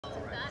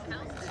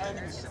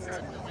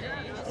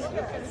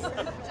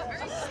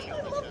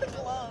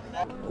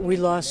We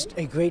lost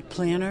a great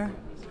planner.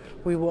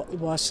 We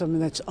lost someone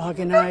that's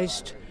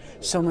organized,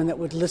 someone that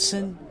would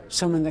listen,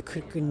 someone that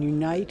could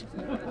unite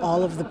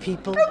all of the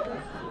people.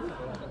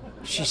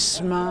 She's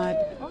smart,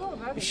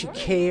 she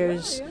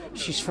cares,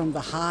 she's from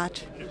the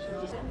heart.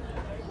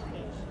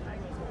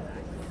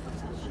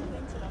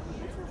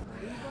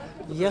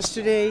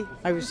 Yesterday,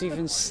 I was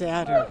even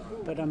sadder,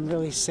 but I'm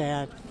really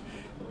sad.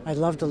 I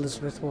loved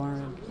Elizabeth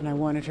Warren, and I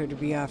wanted her to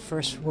be our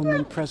first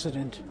woman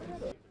president.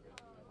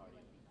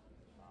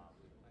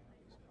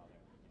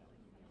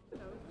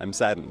 I'm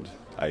saddened.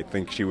 I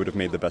think she would have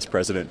made the best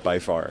president by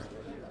far.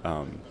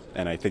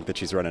 And I think that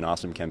she's run an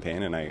awesome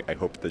campaign, and I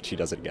hope that she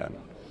does it again.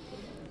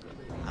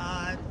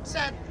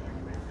 Sad.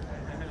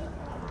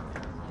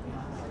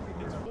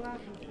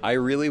 I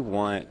really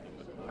want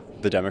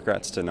the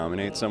Democrats to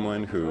nominate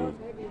someone who,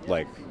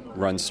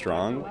 runs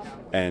strong,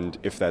 and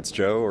if that's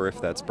Joe or if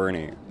that's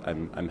Bernie,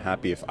 I'm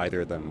happy if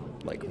either of them,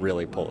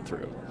 really pull it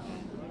through.